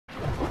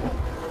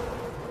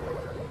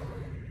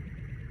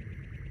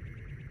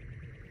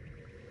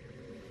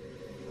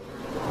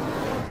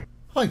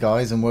Hi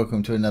guys, and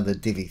welcome to another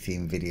Divi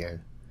theme video.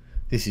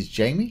 This is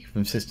Jamie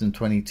from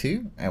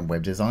System22 and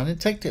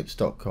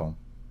webdesignandtechtips.com.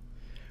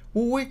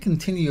 Well, we're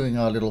continuing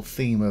our little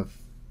theme of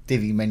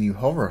Divi menu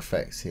hover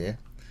effects here,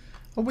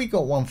 and we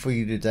got one for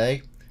you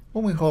today.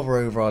 When we hover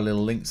over our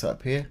little links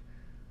up here,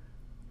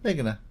 they're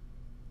going to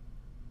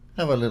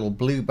have a little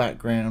blue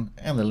background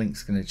and the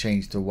link's going to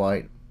change to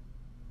white,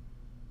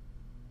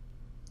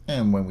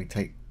 and when we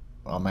take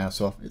our mouse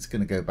off, it's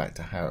going to go back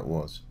to how it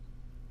was.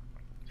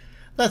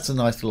 That's a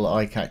nice little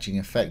eye-catching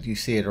effect. You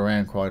see it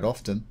around quite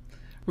often.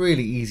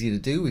 Really easy to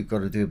do. We've got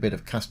to do a bit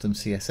of custom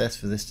CSS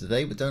for this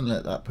today, but don't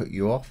let that put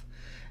you off.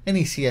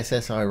 Any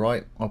CSS I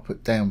write, I'll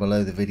put down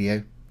below the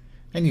video,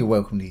 and you're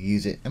welcome to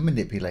use it and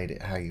manipulate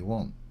it how you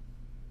want.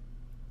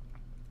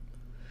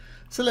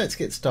 So let's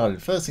get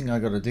started. First thing I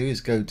got to do is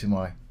go to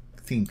my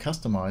theme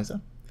customizer.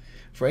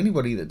 For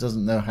anybody that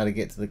doesn't know how to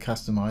get to the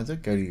customizer,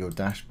 go to your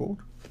dashboard,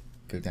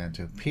 go down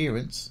to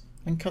Appearance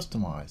and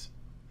Customize.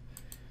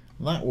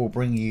 That will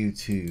bring you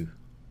to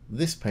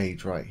this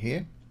page right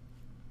here,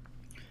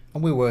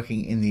 and we're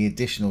working in the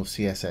additional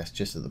CSS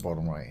just at the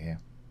bottom right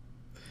here.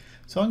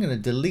 So I'm going to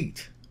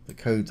delete the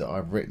code that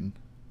I've written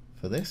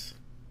for this.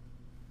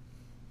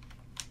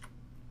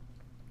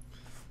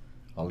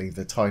 I'll leave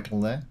the title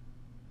there.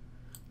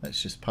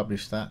 Let's just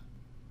publish that,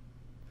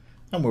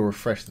 and we'll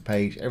refresh the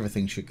page.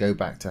 Everything should go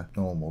back to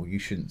normal. You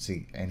shouldn't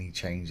see any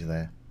change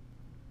there.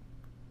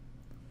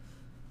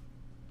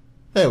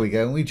 There we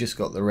go, and we just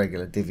got the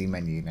regular Divi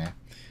menu now.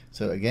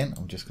 So again,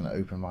 I'm just going to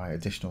open my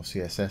additional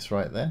CSS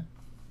right there.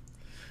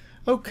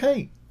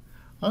 Okay,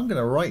 I'm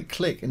going to right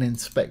click and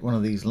inspect one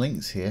of these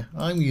links here.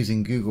 I'm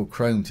using Google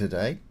Chrome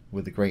today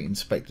with the great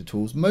inspector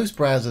tools. Most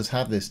browsers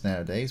have this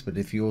nowadays, but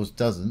if yours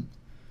doesn't,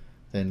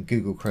 then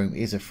Google Chrome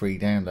is a free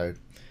download.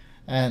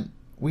 And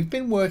we've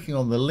been working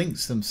on the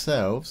links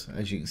themselves.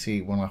 As you can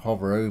see, when I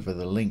hover over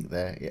the link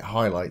there, it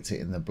highlights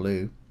it in the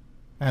blue.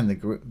 And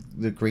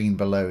the green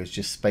below is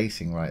just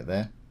spacing right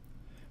there.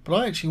 But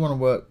I actually want to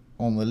work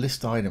on the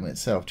list item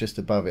itself just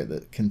above it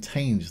that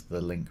contains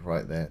the link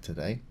right there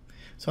today.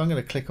 So I'm going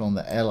to click on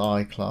the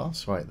LI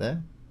class right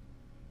there.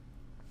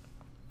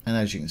 And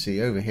as you can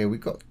see over here,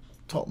 we've got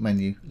top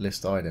menu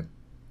list item.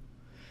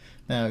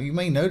 Now you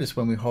may notice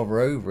when we hover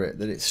over it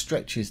that it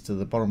stretches to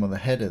the bottom of the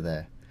header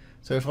there.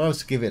 So if I was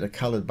to give it a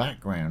colored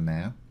background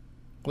now,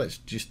 let's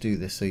just do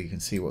this so you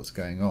can see what's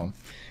going on.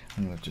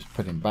 I'm going to just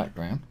put in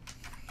background.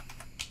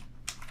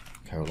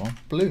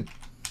 Blue.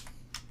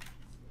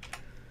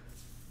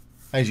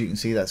 As you can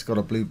see, that's got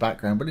a blue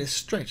background, but it's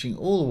stretching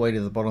all the way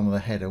to the bottom of the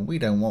header, and we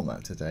don't want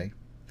that today.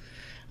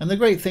 And the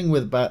great thing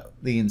about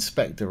the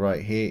inspector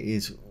right here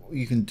is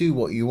you can do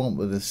what you want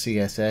with the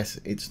CSS.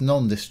 It's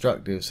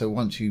non-destructive, so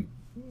once you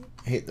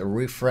hit the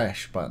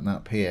refresh button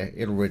up here,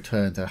 it'll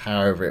return to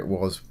however it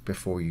was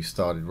before you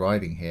started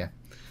writing here.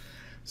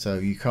 So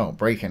you can't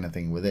break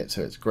anything with it,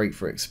 so it's great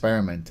for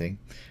experimenting.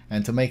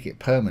 And to make it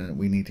permanent,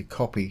 we need to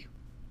copy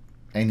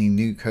any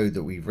new code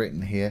that we've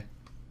written here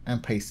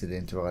and paste it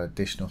into our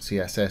additional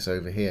CSS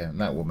over here, and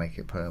that will make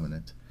it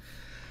permanent.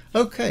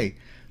 Okay,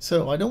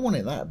 so I don't want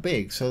it that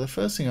big, so the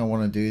first thing I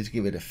want to do is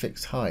give it a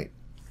fixed height.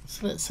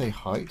 So let's say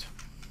height.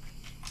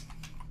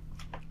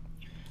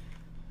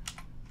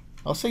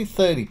 I'll say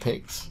 30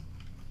 pixels,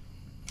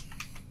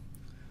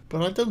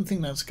 but I don't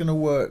think that's going to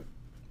work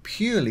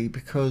purely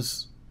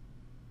because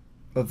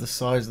of the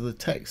size of the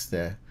text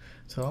there.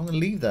 So I'm going to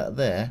leave that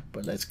there,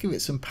 but let's give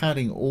it some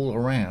padding all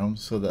around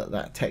so that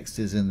that text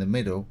is in the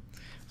middle.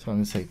 So I'm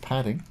going to say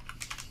padding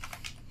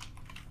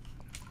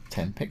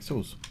 10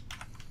 pixels.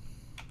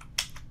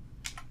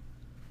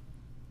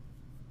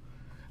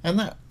 And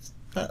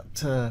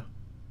that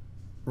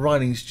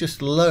writing is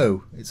just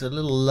low. It's a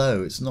little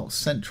low. It's not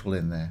central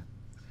in there.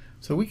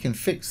 So we can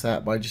fix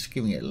that by just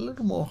giving it a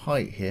little more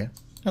height here.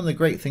 And the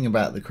great thing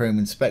about the Chrome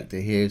Inspector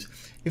here is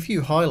if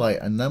you highlight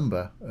a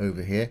number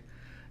over here,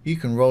 you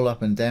can roll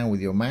up and down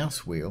with your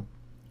mouse wheel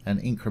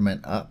and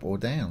increment up or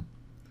down.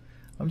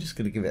 I'm just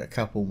going to give it a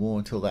couple more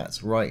until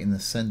that's right in the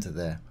center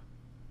there.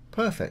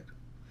 Perfect.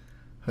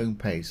 Home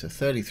page. So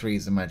 33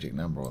 is the magic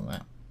number on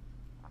that.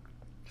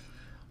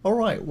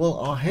 Alright, well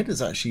our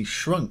header's actually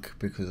shrunk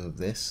because of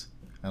this,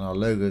 and our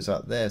logo's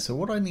up there. So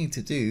what I need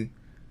to do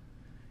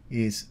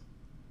is,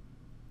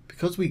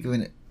 because we're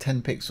giving it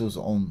 10 pixels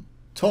on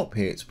top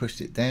here, it's pushed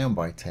it down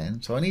by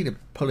 10, so I need to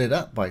pull it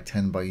up by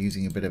 10 by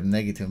using a bit of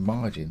negative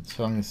margin.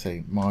 So I'm going to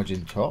say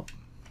margin top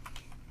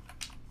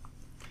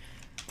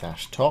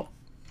dash top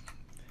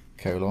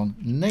colon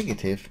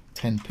negative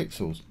 10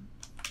 pixels.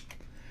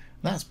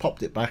 That's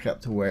popped it back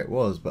up to where it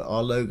was, but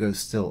our logo's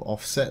still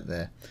offset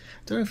there.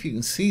 Don't know if you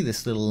can see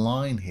this little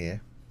line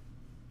here,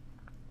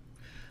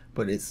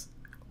 but it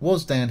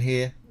was down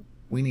here.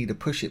 We need to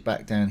push it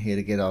back down here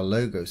to get our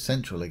logo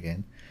central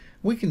again.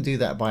 We can do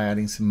that by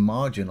adding some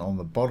margin on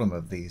the bottom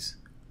of these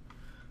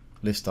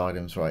list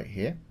items right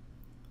here.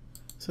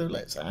 So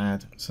let's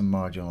add some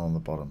margin on the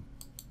bottom.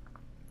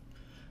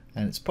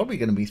 And it's probably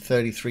going to be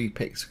 33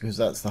 pixels because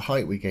that's the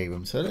height we gave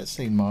them. So let's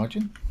say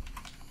margin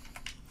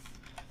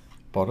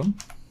bottom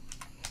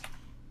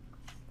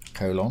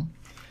colon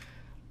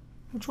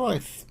We'll try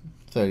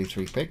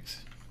 33 pixels.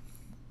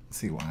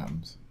 See what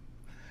happens.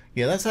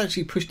 Yeah, that's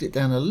actually pushed it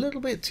down a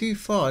little bit too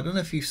far. I don't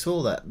know if you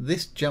saw that.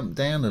 This jumped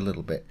down a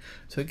little bit.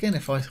 So again,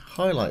 if I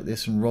highlight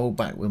this and roll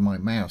back with my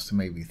mouse to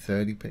maybe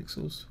 30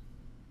 pixels,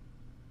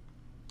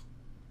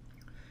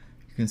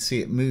 you can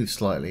see it move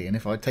slightly. And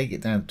if I take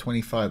it down to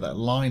 25, that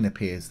line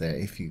appears there,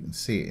 if you can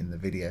see it in the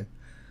video.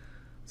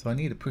 So I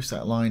need to push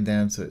that line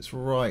down so it's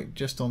right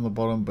just on the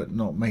bottom, but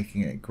not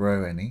making it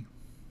grow any.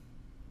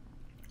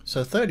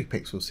 So 30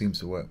 pixels seems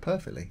to work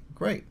perfectly.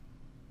 Great.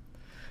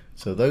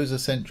 So those are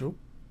central.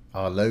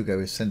 Our logo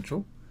is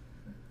central.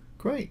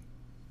 Great.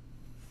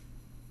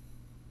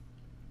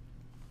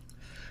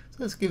 So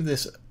let's give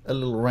this a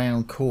little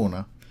round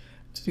corner.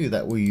 To do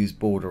that, we'll use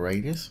border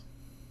radius.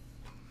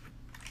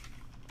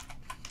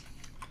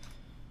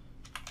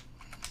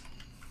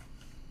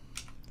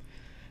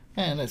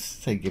 And let's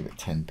say give it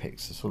 10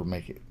 pixels to sort of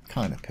make it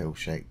kind of pill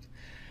shaped.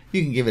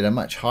 You can give it a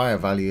much higher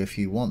value if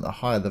you want. The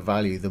higher the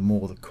value, the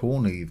more the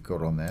corner you've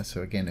got on there.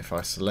 So again, if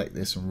I select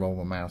this and roll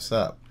my mouse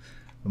up,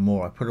 the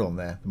more I put on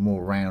there, the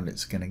more round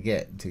it's going to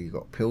get until you've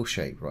got pill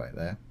shape right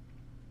there.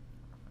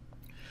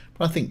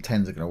 But I think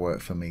 10s are going to work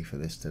for me for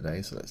this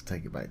today. So let's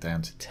take it back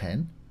down to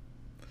 10.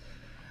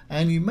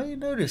 And you may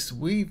notice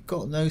we've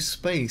got no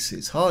space.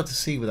 It's hard to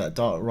see with that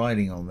dark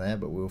writing on there,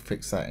 but we'll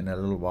fix that in a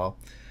little while.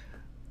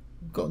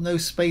 We've got no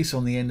space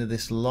on the end of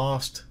this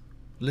last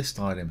list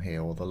item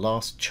here, or the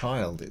last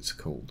child it's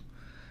called,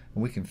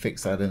 and we can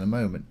fix that in a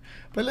moment.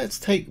 But let's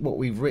take what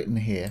we've written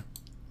here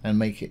and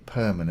make it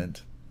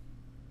permanent.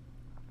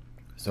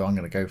 So I'm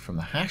going to go from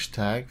the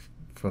hashtag,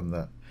 from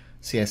the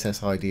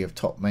CSS ID of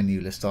top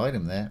menu list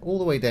item there, all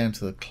the way down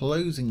to the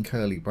closing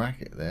curly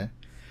bracket there.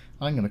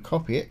 I'm going to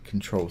copy it,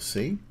 Control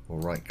C,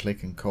 or right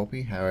click and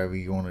copy, however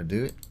you want to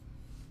do it.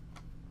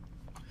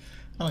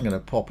 And I'm going to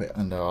pop it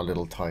under our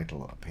little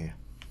title up here.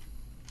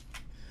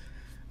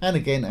 And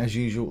again, as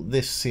usual,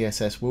 this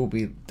CSS will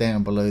be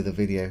down below the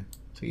video,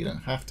 so you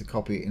don't have to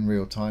copy it in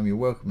real time. You're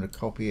welcome to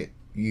copy it,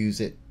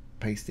 use it,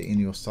 paste it in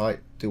your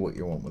site, do what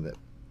you want with it.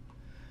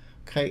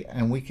 Okay,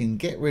 and we can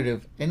get rid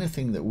of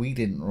anything that we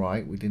didn't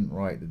write. We didn't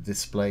write the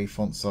display,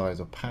 font size,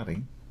 or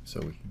padding,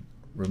 so we can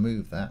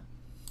remove that.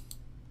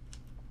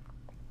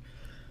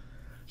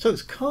 So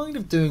it's kind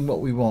of doing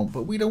what we want,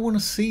 but we don't want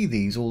to see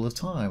these all the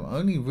time. I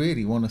only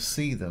really want to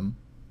see them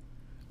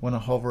when I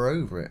hover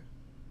over it.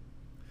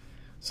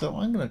 So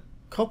I'm going to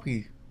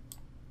copy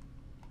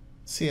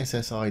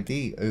CSS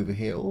ID over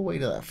here all the way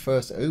to that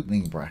first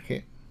opening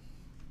bracket.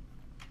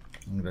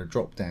 I'm going to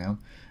drop down,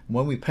 and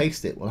when we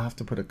paste it, we'll have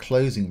to put a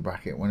closing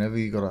bracket. Whenever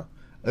you've got an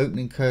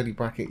opening curly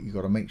bracket, you've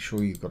got to make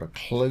sure you've got a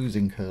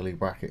closing curly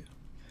bracket.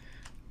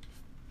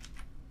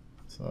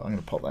 So I'm going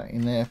to pop that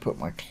in there, put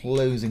my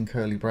closing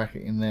curly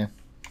bracket in there,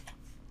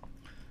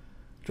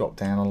 drop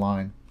down a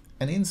line,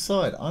 and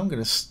inside I'm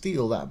going to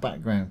steal that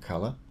background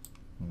color.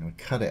 I'm going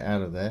to cut it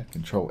out of there,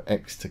 Control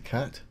X to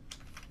cut.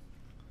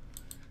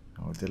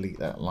 I'll delete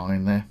that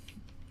line there.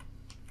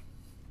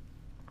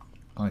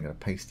 I'm going to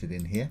paste it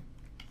in here.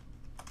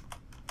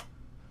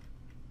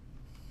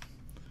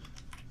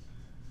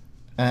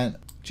 And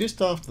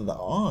just after the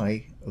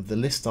I of the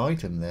list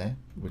item there,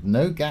 with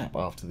no gap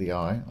after the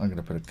I, I'm going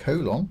to put a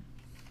colon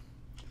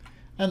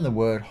and the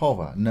word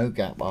hover, no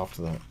gap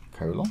after the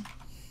colon.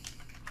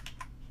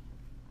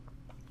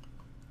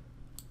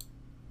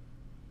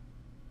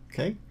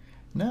 Okay.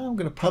 Now I'm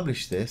going to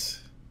publish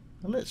this.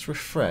 Now let's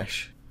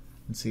refresh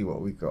and see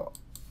what we've got.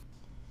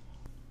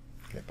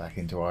 Get back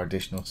into our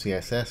additional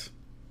CSS.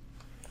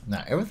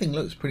 Now everything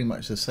looks pretty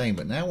much the same,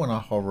 but now when I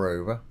hover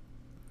over,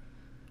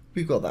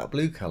 we've got that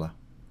blue color.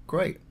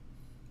 Great.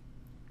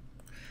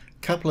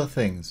 Couple of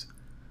things.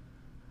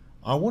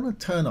 I want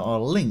to turn our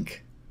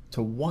link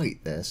to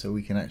white there so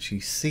we can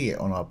actually see it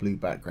on our blue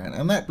background.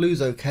 And that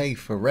blue's okay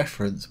for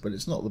reference, but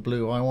it's not the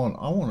blue I want.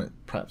 I want it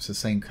perhaps the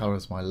same color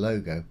as my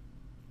logo.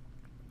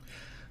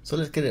 So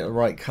let's get it the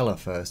right color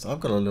first. I've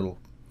got a little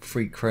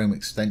free Chrome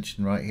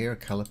extension right here, a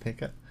color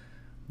picker.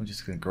 I'm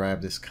just going to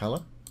grab this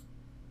color,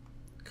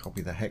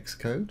 copy the hex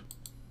code.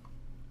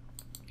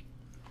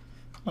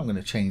 I'm going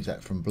to change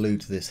that from blue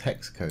to this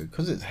hex code.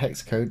 Because it's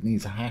hex code, it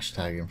needs a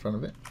hashtag in front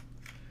of it.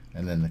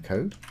 And then the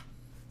code.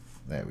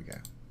 There we go.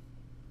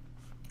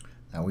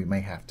 Now we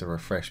may have to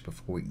refresh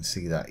before we can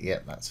see that.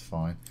 Yep, that's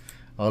fine.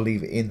 I'll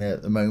leave it in there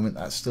at the moment.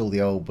 That's still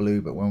the old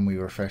blue, but when we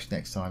refresh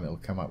next time, it'll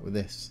come up with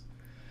this.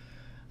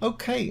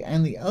 Okay,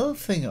 and the other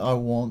thing I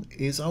want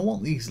is I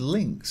want these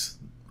links,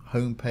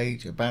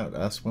 homepage, about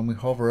us, when we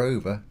hover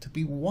over, to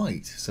be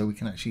white so we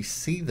can actually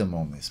see them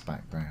on this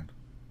background.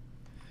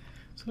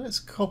 So let's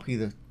copy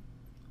the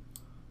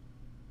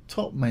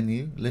top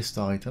menu list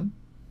item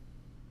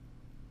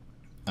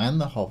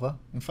and the hover.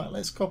 In fact,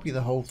 let's copy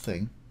the whole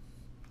thing.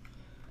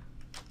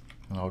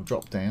 And I'll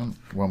drop down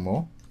one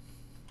more.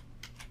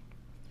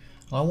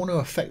 I want to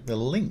affect the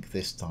link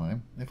this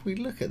time. If we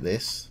look at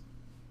this,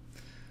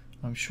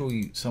 I'm sure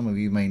some of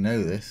you may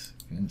know this.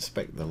 You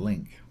inspect the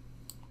link.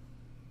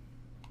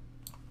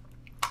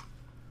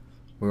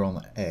 We're on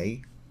the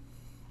A.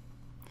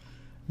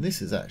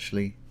 This is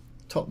actually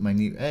top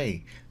menu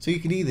A. So you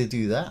could either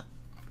do that,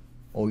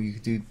 or you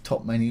could do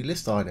top menu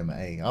list item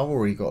A. I've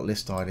already got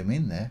list item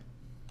in there.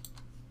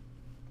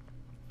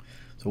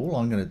 So all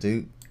I'm going to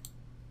do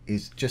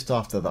is just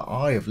after the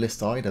I of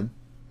list item,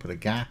 put a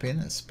gap in,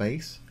 a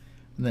space,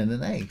 and then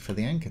an A for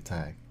the anchor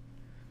tag.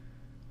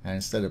 And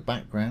instead of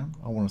background,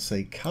 I want to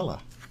say color.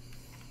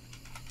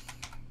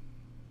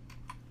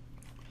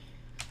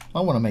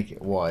 I want to make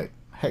it white.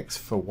 Hex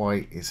for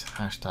white is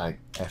hashtag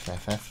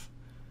FFF.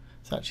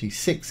 It's actually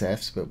 6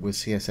 Fs, but with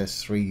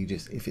CSS3, you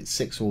just, if it's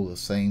 6 all the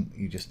same,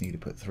 you just need to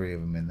put 3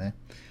 of them in there.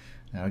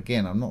 Now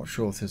again, I'm not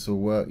sure if this will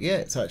work. Yeah,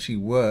 it's actually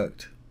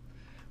worked,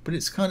 but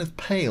it's kind of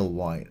pale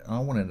white. I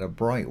wanted a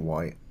bright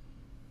white.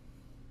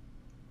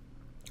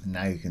 And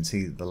now you can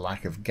see the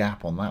lack of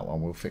gap on that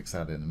one. We'll fix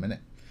that in a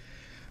minute.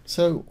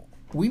 So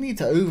we need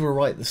to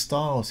overwrite the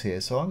styles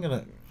here. So I'm going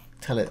to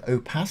tell it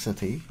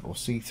opacity or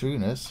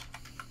see-throughness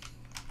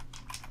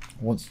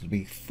wants to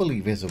be fully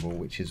visible,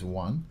 which is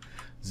 1.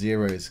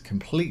 0 is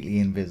completely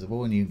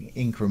invisible, and you can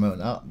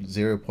increment up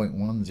 0.1,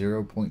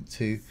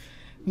 0.2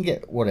 and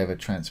get whatever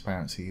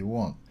transparency you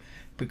want.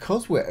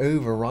 Because we're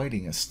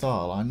overriding a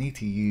style, I need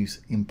to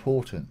use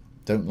important.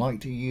 Don't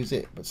like to use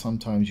it, but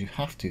sometimes you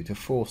have to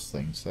force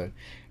things. So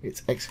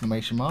it's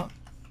exclamation mark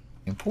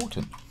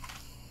important,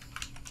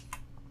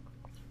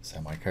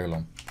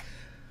 semicolon.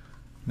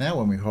 Now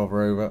when we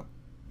hover over,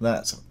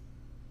 that's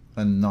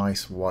a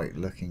nice white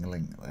looking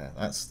link there.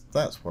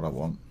 That's what I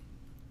want.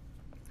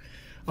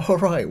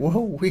 Alright,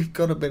 well, we've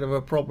got a bit of a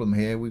problem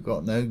here. We've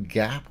got no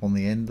gap on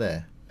the end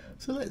there.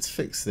 So let's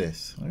fix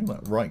this. I'm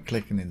going to right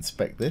click and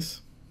inspect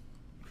this.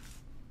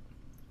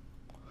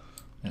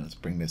 And let's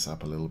bring this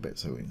up a little bit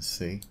so we can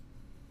see.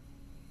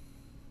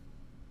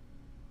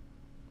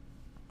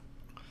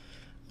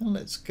 And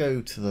let's go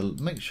to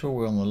the, make sure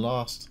we're on the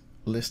last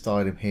list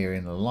item here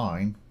in the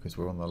line, because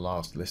we're on the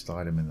last list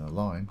item in the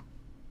line.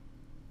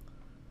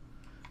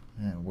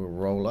 And we'll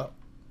roll up.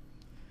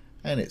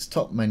 And it's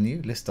top menu,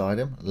 list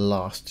item,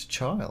 last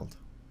child.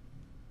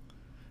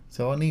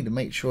 So I need to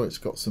make sure it's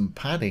got some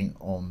padding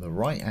on the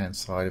right hand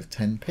side of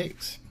 10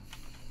 pixels.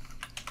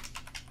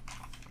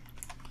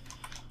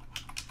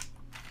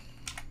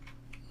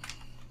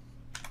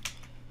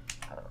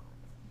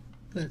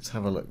 Let's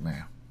have a look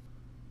now.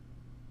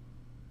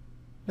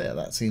 There,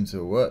 that seems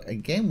to work.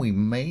 Again, we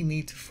may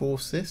need to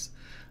force this.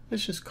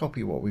 Let's just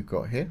copy what we've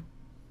got here.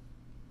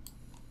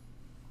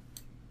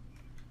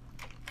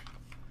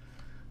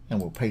 And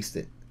we'll paste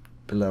it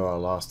below our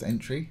last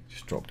entry.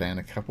 Just drop down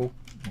a couple.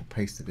 We'll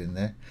paste it in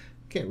there.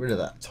 Get rid of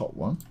that top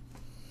one.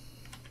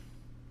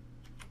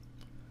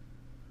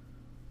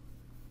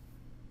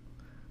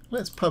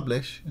 Let's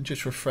publish and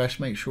just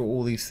refresh. Make sure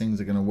all these things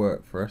are going to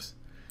work for us.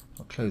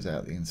 I'll close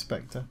out the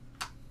inspector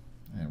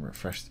and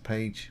refresh the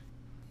page.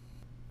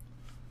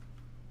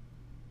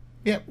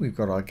 Yep, we've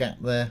got our gap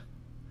there.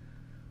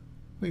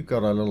 We've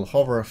got our little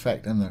hover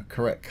effect and the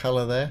correct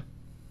color there.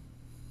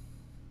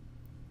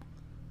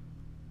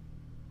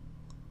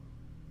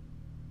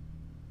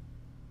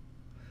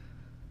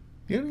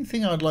 The only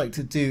thing I'd like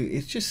to do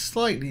is just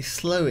slightly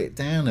slow it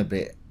down a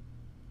bit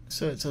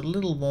so it's a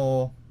little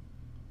more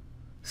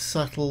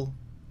subtle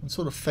and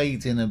sort of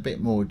fades in a bit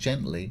more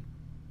gently.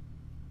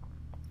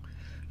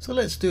 So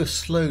let's do a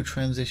slow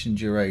transition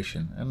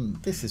duration,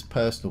 and this is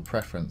personal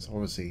preference.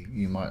 Obviously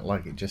you might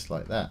like it just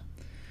like that.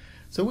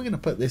 So we're going to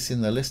put this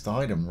in the list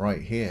item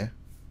right here,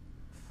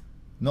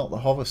 not the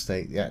hover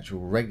state, the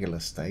actual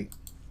regular state.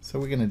 So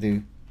we're going to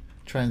do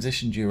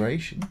transition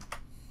duration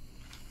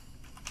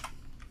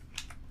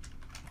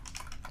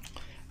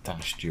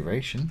dash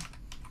duration,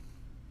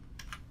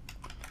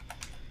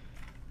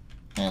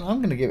 and I'm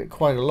going to give it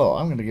quite a lot.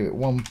 I'm going to give it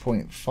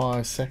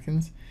 1.5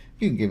 seconds.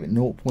 You can give it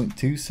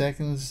 0.2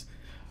 seconds,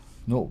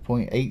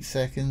 0.8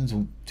 seconds,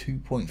 or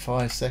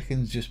 2.5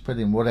 seconds. Just put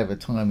in whatever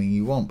timing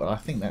you want, but I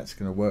think that's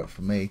going to work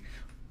for me.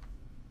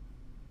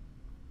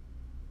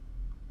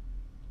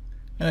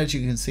 And as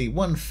you can see,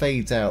 one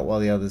fades out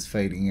while the other's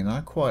fading in. I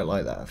quite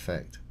like that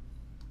effect.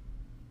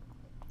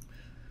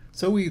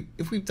 So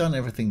if we've done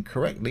everything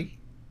correctly,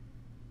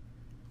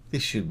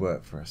 this should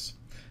work for us.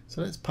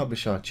 So let's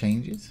publish our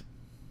changes.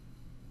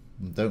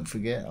 And don't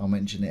forget, I'll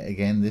mention it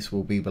again, this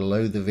will be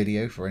below the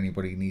video for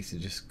anybody who needs to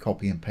just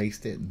copy and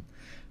paste it and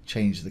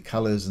change the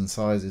colors and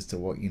sizes to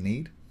what you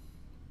need.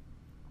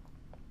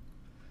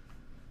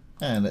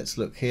 And let's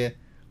look here.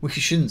 We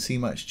shouldn't see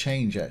much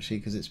change actually,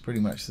 because it's pretty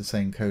much the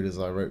same code as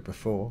I wrote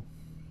before.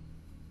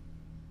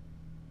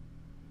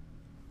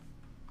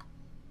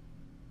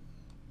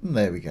 And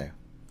there we go.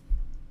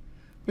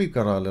 We've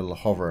got our little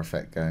hover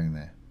effect going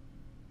there.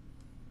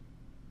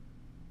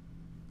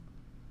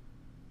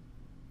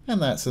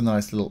 And that's a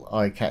nice little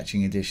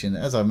eye-catching addition.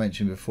 As I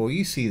mentioned before,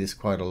 you see this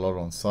quite a lot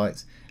on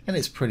sites, and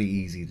it's pretty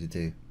easy to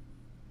do.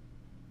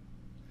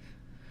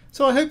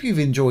 So I hope you've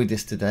enjoyed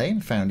this today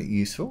and found it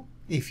useful.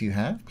 If you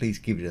have, please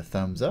give it a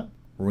thumbs up,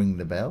 ring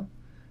the bell,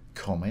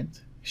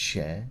 comment,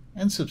 share,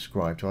 and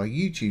subscribe to our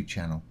YouTube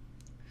channel.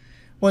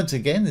 Once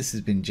again, this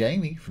has been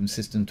Jamie from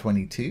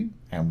System22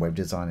 and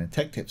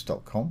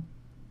webdesignandtechtips.com.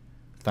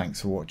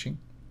 Thanks for watching.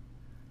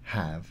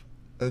 Have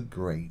a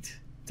great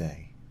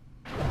day.